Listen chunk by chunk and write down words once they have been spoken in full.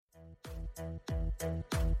This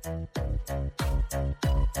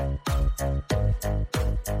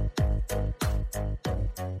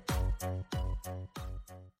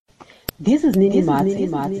is Nini Mats,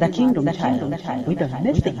 the Kingdom Child, with a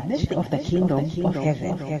message of the Kingdom of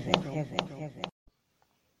Heaven.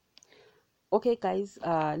 Okay, guys,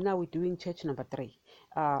 now we're doing church number 3.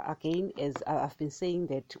 Again, as I've been saying,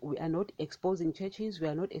 that we are not exposing churches, we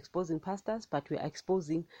are not exposing pastors, but we are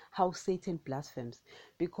exposing how Satan blasphemes.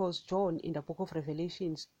 Because John, in the book of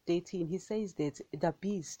Revelation 18, he says that the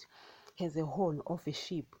beast has a horn of a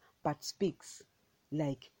sheep, but speaks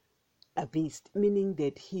like a beast, meaning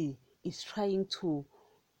that he is trying to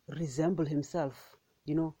resemble himself.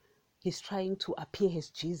 He's trying to appear as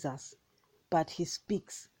Jesus, but he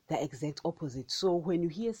speaks the exact opposite. So when you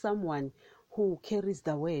hear someone who carries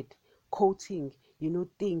the word quoting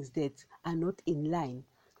things that are not in line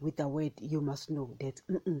with the word, you must know that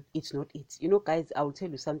it's not it. Guys, I will tell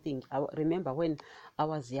you something. I remember when I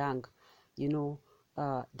was young,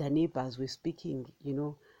 the neighbors were speaking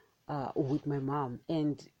with my mom,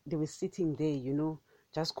 and they were sitting there,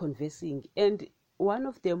 just conversing, and one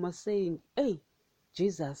of them was saying, hey,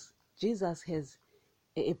 Jesus has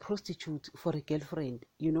a prostitute for a girlfriend,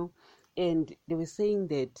 and they were saying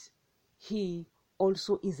that he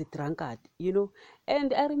also is a drunkard,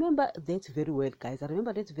 and I remember that very well, guys. I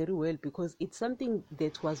remember that very well because it's something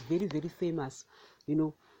that was very, very famous,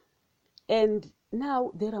 and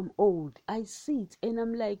now that I'm old, I see it and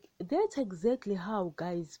I'm like, that's exactly how,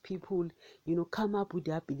 guys, people, come up with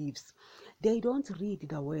their beliefs. They don't read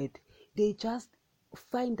the word. They just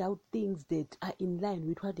find out things that are in line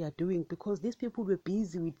with what they are doing, because these people were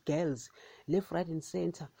busy with girls left, right, and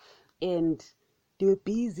center. And they were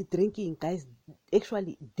busy drinking, guys.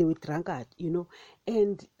 Actually, they were drunkard,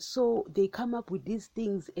 and so they come up with these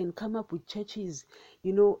things and come up with churches,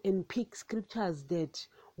 and pick scriptures that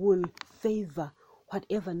will favor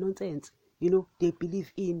whatever nonsense they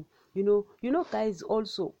believe in. Guys,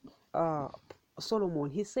 also Solomon,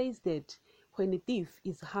 he says that when a thief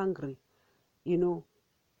is hungry,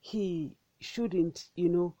 he shouldn't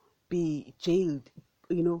be jailed,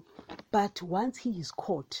 but once he is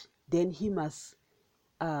caught, then he must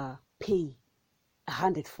pay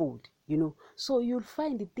 100-fold. So you'll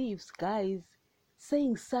find the thieves, guys,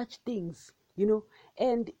 saying such things,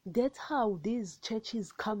 and that's how these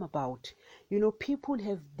churches come about. People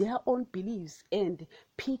have their own beliefs and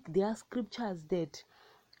pick their scriptures that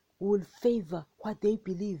will favor what they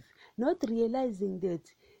believe, not realizing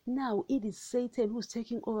that now it is Satan who's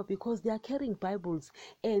taking over, because they are carrying Bibles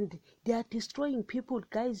and they are destroying people.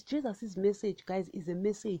 Guys, Jesus' message, guys, is a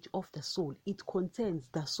message of the soul. It contains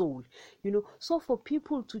the soul, so for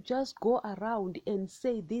people to just go around and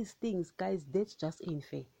say these things, guys, that's just ain't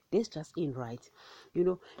fair. That's just ain't right.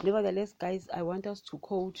 Nevertheless, guys, I want us to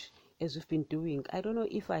quote as we've been doing. I don't know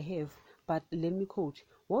if I have, but let me quote.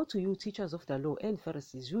 Woe to you, teachers of the law and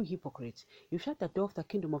Pharisees, you hypocrites! You shut the door of the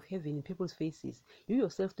kingdom of heaven in people's faces. You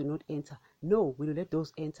yourself do not enter, nor will you let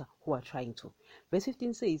those enter who are trying to. Verse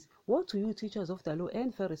 15 says, woe to you, teachers of the law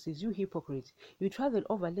and Pharisees, you hypocrites! You travel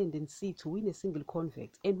over land and sea to win a single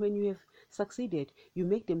convert, and when you have succeeded, you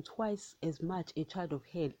make them twice as much a child of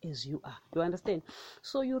hell as you are. You understand?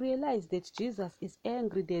 So you realize that Jesus is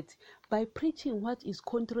angry that by preaching what is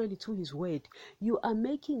contrary to his word, you are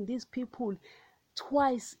making these people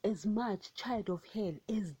twice as much child of hell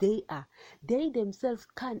as they are. They themselves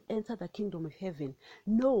can't enter the kingdom of heaven,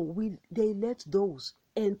 nor will they let those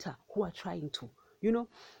enter who are trying to.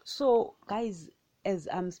 So, guys, as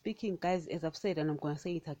I'm speaking, guys, as I've said, and I'm going to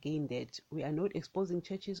say it again, that we are not exposing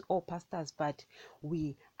churches or pastors, but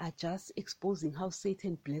we are just exposing how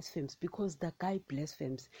Satan blasphemes, because the guy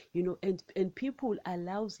blasphemes, and people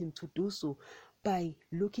allows him to do so by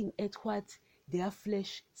looking at what their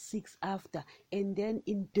flesh seeks after, and then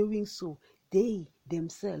in doing so, they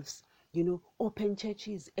themselves open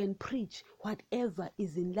churches and preach whatever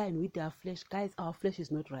is in line with their flesh. Guys, our flesh is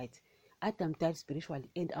not right. Adam died spiritually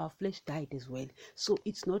and our flesh died as well, so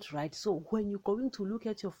it's not right. So when you're going to look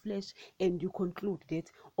at your flesh and you conclude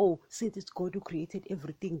that, oh, since it's God who created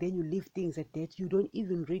everything, then you leave things at that, you don't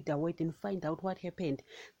even read the word and find out what happened.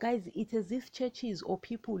 Guys, it's as if churches or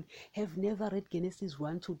people have never read Genesis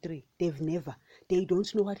 1-3. They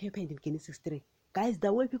don't know what happened in Genesis 3. Guys,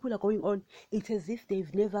 the way people are going on, it's as if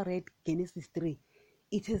they've never read Genesis 3.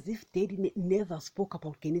 It's as if they never spoke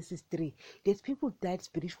about Genesis 3. That people died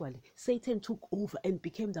spiritually. Satan took over and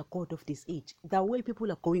became the God of this age. The way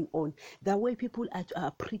people are going on, the way people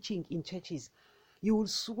are preaching in churches, you will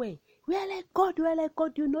swear, we are like God,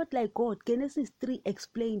 you're not like God. Genesis 3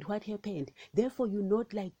 explained what happened. Therefore, you're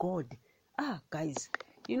not like God. Guys,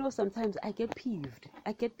 sometimes I get peeved.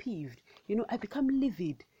 I become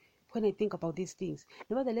livid when I think about these things.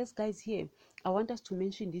 Nevertheless, guys, here I want us to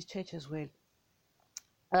mention this church as well.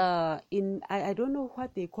 I don't know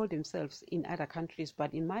what they call themselves in other countries,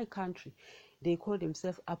 but in my country they call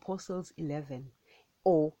themselves Apostles 11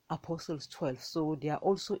 or Apostles 12. So they are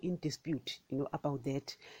also in dispute about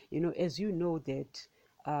that. As you know that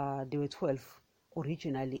there were 12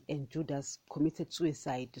 originally, and Judas committed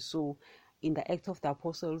suicide. So in the Act of the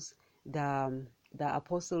Apostles, the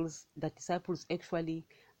disciples actually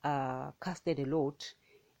casted a lot,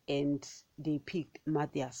 and they picked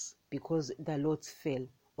Matthias because the lots fell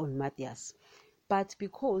on Matthias. But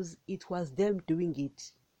because it was them doing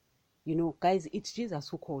it, guys, it's Jesus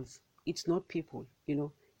who calls. It's not people.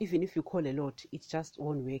 Even if you call a lot, it's just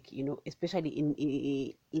one work. Especially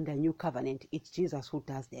in the new covenant, it's Jesus who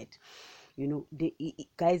does that.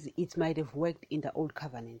 Guys, it might have worked in the old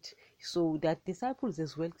covenant. So that disciples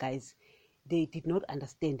as well, guys, they did not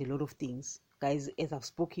understand a lot of things, guys, as I've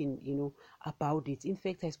spoken about it. In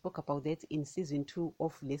fact, I spoke about that in season 2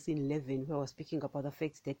 of lesson 11, where I was speaking about the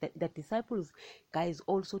fact that disciples, guys,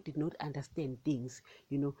 also did not understand things.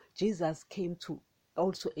 Jesus came to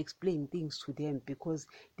also explain things to them, because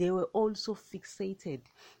they were also fixated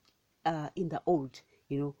in the old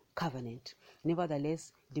covenant.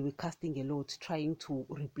 Nevertheless, they were casting a lot, trying to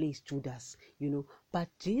replace Judas. But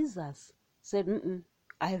Jesus said,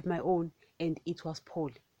 I have my own, and it was Paul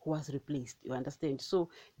who was replaced. You understand? So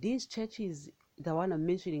these churches, the one I'm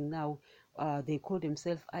mentioning now, they call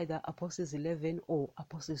themselves either Apostles 11 or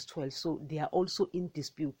Apostles 12. So they are also in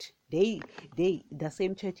dispute. The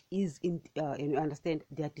same church is in, and you understand,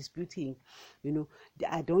 they are disputing.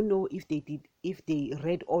 I don't know if they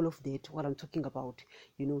read all of that, what I'm talking about.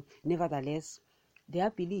 Nevertheless, their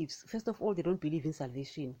beliefs, first of all, they don't believe in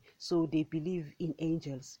salvation, so they believe in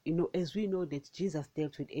angels. As we know that Jesus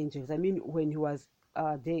dealt with angels. I mean, when he was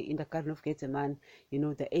there in the Garden of Gethsemane,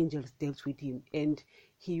 the angels dealt with him, and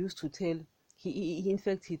he used to tell, in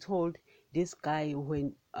fact, he told this guy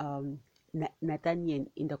when Nathaniel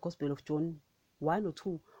in the Gospel of John 1 or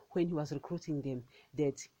 2, when he was recruiting them,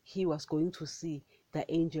 that he was going to see the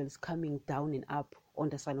angels coming down and up on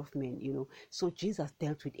the Son of Man. So Jesus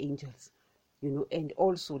dealt with angels. And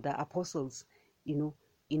also the apostles, in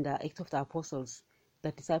the Act of the Apostles,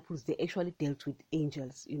 the disciples, they actually dealt with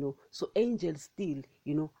angels. So angels still,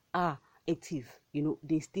 are active.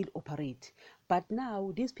 They still operate. But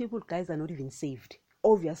now these people, guys, are not even saved.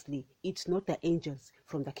 Obviously, it's not the angels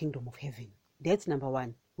from the kingdom of heaven. That's number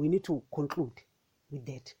one. We need to conclude with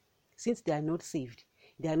that. Since they are not saved,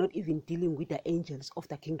 they are not even dealing with the angels of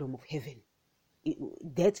the kingdom of heaven.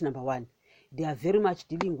 That's number one. They are very much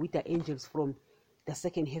dealing with the angels from the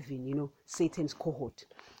second heaven, Satan's cohort.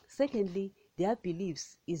 Secondly, their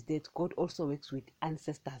beliefs is that God also works with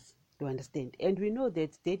ancestors, to understand. And we know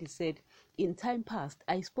that Daddy said, in time past,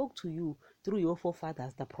 I spoke to you through your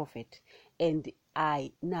forefathers, the prophet, and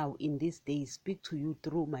I now in these days speak to you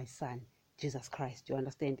through my son, Jesus Christ, you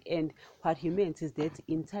understand? And what he meant is that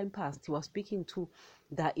in time past, he was speaking to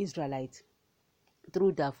the Israelites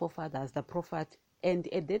through the forefathers, the prophet, and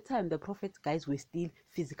at that time the prophets, guys, were still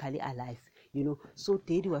physically alive. So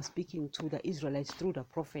Daddy was speaking to the Israelites through the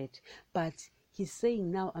prophet, but he's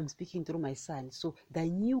saying, now I'm speaking through my son. So the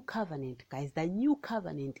new covenant, guys, the new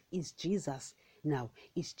covenant is Jesus. Now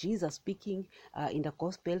it's Jesus speaking in the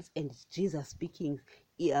Gospels, and it's Jesus speaking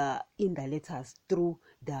in the letters through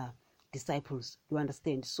the disciples. You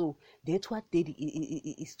understand? So that's what Daddy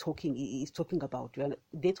is talking about.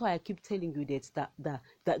 That's why I keep telling you that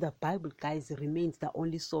the Bible, guys, remains the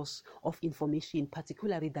only source of information,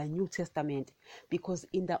 particularly the New Testament, because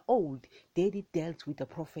in the Old, Daddy dealt with the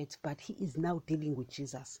prophets, but he is now dealing with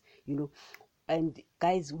Jesus. And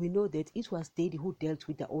guys, we know that it was Daddy who dealt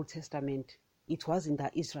with the Old Testament. It wasn't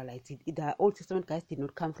the Israelites. The Old Testament, guys, did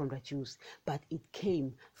not come from the Jews, but it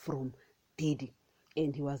came from Daddy.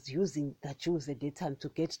 And he was using the Jews at that time to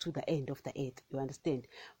get to the end of the earth, you understand?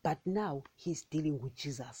 But now he's dealing with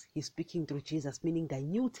Jesus. He's speaking through Jesus, meaning the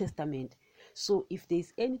New Testament. So if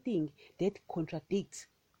there's anything that contradicts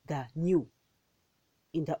the new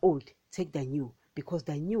in the old, take the new, because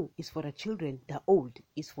the new is for the children, the old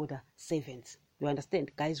is for the servants. You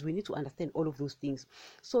understand? Guys, we need to understand all of those things.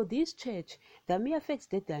 So this church, the mere fact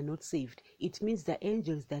that they are not saved, it means the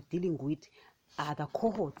angels they're dealing with are the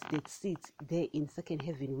cohorts that sit there in second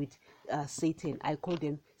heaven with Satan. I call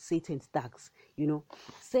them Satan's thugs.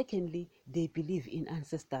 Secondly, they believe in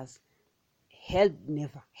ancestors. Hell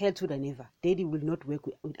to the never. Daddy will not work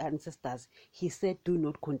with ancestors. He said, do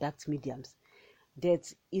not conduct mediums.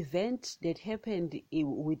 that event that happened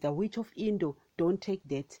with the witch of Indo, don't take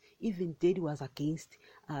that. Even Daddy was against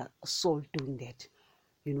Saul doing that,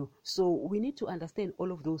 So we need to understand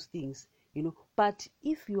all of those things, But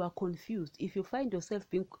if you are confused, if you find yourself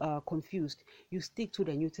being confused, you stick to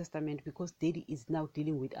the New Testament, because Daddy is now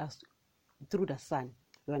dealing with us through the Son.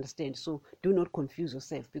 You understand? So do not confuse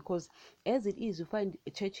yourself, because as it is, you find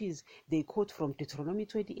churches, they quote from Deuteronomy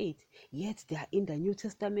 28, yet they are in the New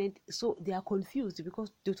Testament. So they are confused,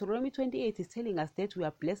 because Deuteronomy 28 is telling us that we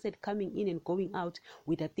are blessed coming in and going out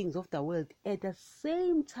with the things of the world. At the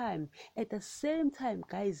same time,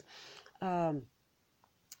 guys,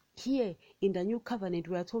 here in the new covenant,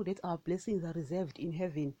 we are told that our blessings are reserved in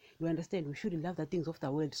heaven. You understand? We shouldn't love the things of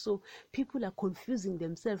the world. So people are confusing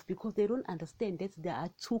themselves because they don't understand that there are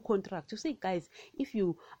two contracts. You see, guys, if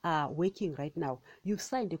you are working right now, you've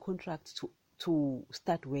signed a contract to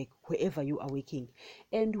start work wherever you are working,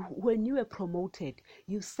 and when you are promoted,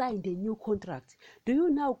 you signed a new contract. Do you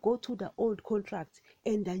now go to the old contract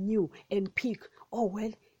and the new and pick, oh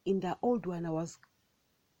well, in the old one I was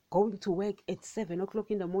going to work at 7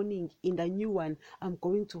 o'clock in the morning, in the new one I'm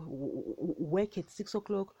going to work at 6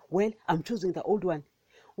 o'clock? Well, I'm choosing the old one.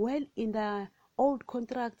 Well, in the old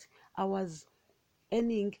contract I was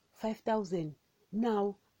earning 5,000,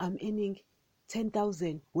 now I'm earning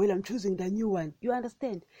 10,000. Well, I'm choosing the new one. You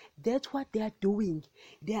understand? That's what they are doing.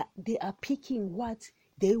 They are picking what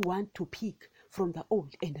they want to pick from the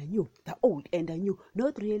old and the new, the old and the new,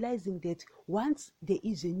 not realizing that once there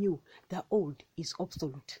is a new, the old is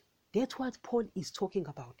obsolete. That's what Paul is talking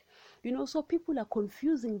about. So people are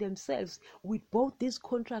confusing themselves with both these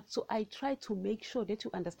contracts. So I try to make sure that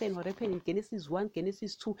you understand what happened in Genesis 1,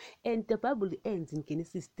 Genesis 2, and the Bible ends in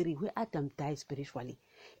Genesis 3, where Adam dies spiritually,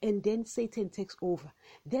 and then Satan takes over.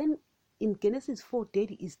 Then in Genesis 4,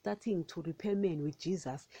 Daddy is starting to repair men with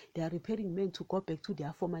Jesus. They are repairing men to go back to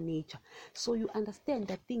their former nature. So you understand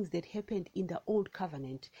that things that happened in the old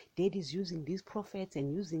covenant, Daddy is using these prophets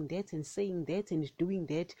and using that and saying that and doing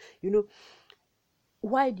that,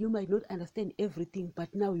 while you might not understand everything, but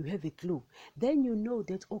now you have a clue. Then you know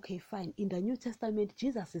that, okay, fine, in the New Testament,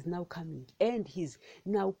 Jesus is now coming and he's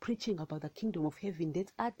now preaching about the kingdom of heaven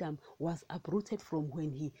that Adam was uprooted from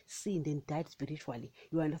when he sinned and died spiritually.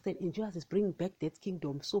 You understand? And Jesus is bringing back that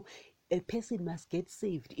kingdom. So a person must get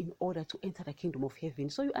saved in order to enter the kingdom of heaven.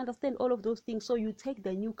 So you understand all of those things. So you take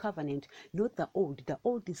the new covenant, not the old. The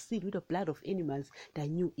old is sealed with the blood of animals. The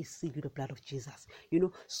new is sealed with the blood of Jesus.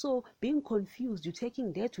 So being confused, you're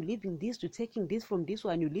taking that, to leaving this, to taking this from this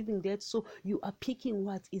one, you're leaving that. So you are picking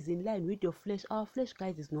what is in line with your flesh. Our flesh,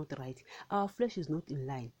 guys, is not right. Our flesh is not in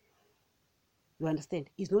line. You understand?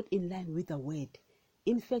 It's not in line with the word.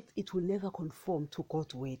 In fact, it will never conform to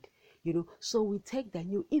God's word. So we take the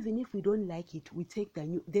new, even if we don't like it, we take the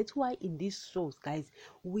new. That's why in these shows, guys,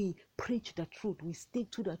 we preach the truth. We stick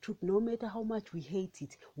to the truth. No matter how much we hate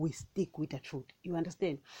it, we stick with the truth. You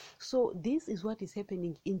understand? So this is what is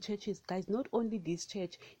happening in churches, guys. Not only this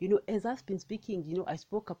church, as I've been speaking, I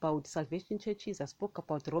spoke about Salvation churches, I spoke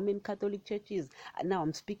about Roman Catholic churches. Now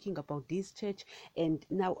I'm speaking about this church, and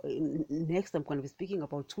now next I'm going to be speaking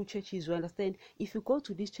about two churches. You understand? If you go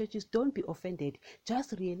to these churches, don't be offended.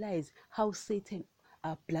 Just realize how Satan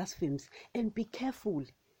blasphemes, and be careful.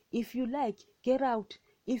 If you like, get out.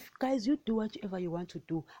 If, guys, you do whatever you want to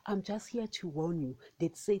do, I'm just here to warn you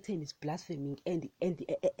that Satan is blaspheming,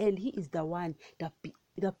 and he is the one that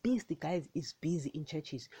the beast, guys, is busy in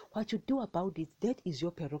churches. What you do about it, that is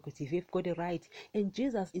your prerogative. You've got a right, and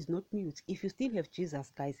Jesus is not mute. If you still have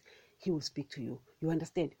Jesus, guys, he will speak to you. You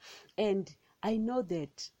understand? And I know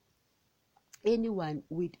that anyone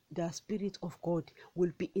with the Spirit of God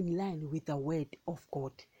will be in line with the word of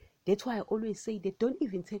God. That's why I always say that don't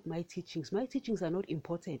even take my teachings. My teachings are not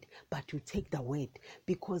important, but you take the word.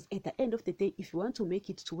 Because at the end of the day, if you want to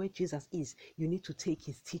make it to where Jesus is, you need to take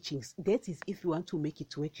his teachings. That is if you want to make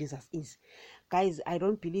it to where Jesus is. Guys, I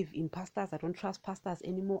don't believe in pastors. I don't trust pastors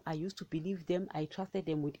anymore. I used to believe them. I trusted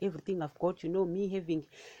them with everything I've got. Me having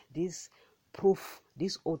this proof,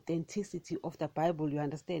 this authenticity of the Bible. You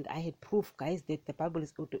understand? I had proof, guys, that the Bible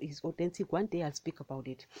is authentic. One day I'll speak about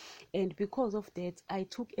it. And because of that, I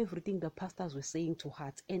took everything the pastors were saying to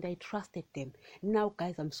heart, and I trusted them. Now,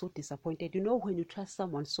 guys, I'm so disappointed. When you trust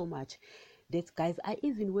someone so much, that, guys, I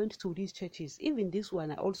even went to these churches. Even this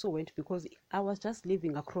one I also went because I was just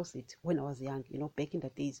living across it when I was young, back in the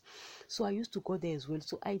days. So I used to go there as well.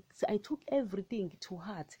 So I took everything to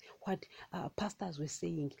heart, what pastors were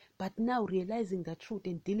saying. But now realizing the truth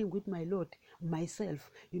and dealing with my Lord,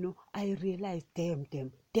 myself, I realized, damn,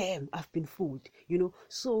 I've been fooled,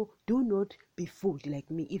 So do not be fooled like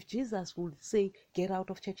me. If Jesus would say, get out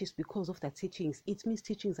of churches because of the teachings, it means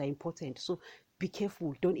teachings are important. So be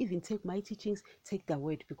careful. Don't even take my teachings, take the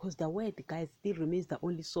word, because the word, guys, still remains the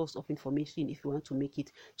only source of information if you want to make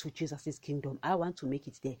it to Jesus' kingdom. I want to make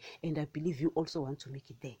it there, and I believe you also want to make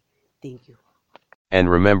it there. Thank you. And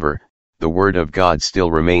remember, the Word of God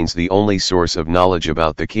still remains the only source of knowledge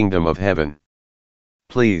about the kingdom of heaven.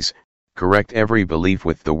 Please, correct every belief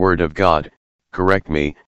with the Word of God, correct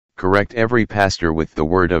me, correct every pastor with the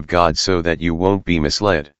Word of God so that you won't be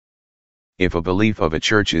misled. If a belief of a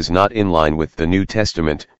church is not in line with the New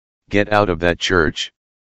Testament, get out of that church.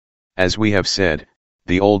 As we have said,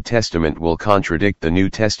 the Old Testament will contradict the New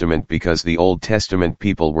Testament because the Old Testament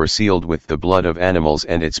people were sealed with the blood of animals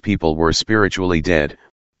and its people were spiritually dead,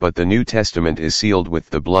 but the New Testament is sealed with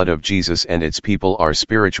the blood of Jesus and its people are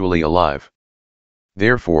spiritually alive.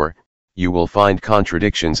 Therefore, you will find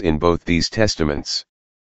contradictions in both these testaments.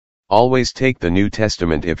 Always take the New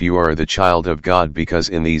Testament if you are the child of God, because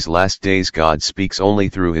in these last days God speaks only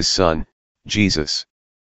through His Son, Jesus.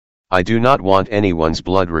 I do not want anyone's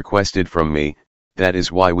blood requested from me, that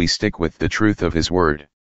is why we stick with the truth of His Word.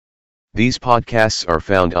 These podcasts are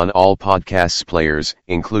found on all podcasts players,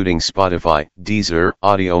 including Spotify, Deezer,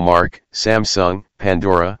 AudioMark, Samsung,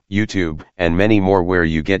 Pandora, YouTube, and many more where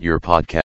you get your podcast.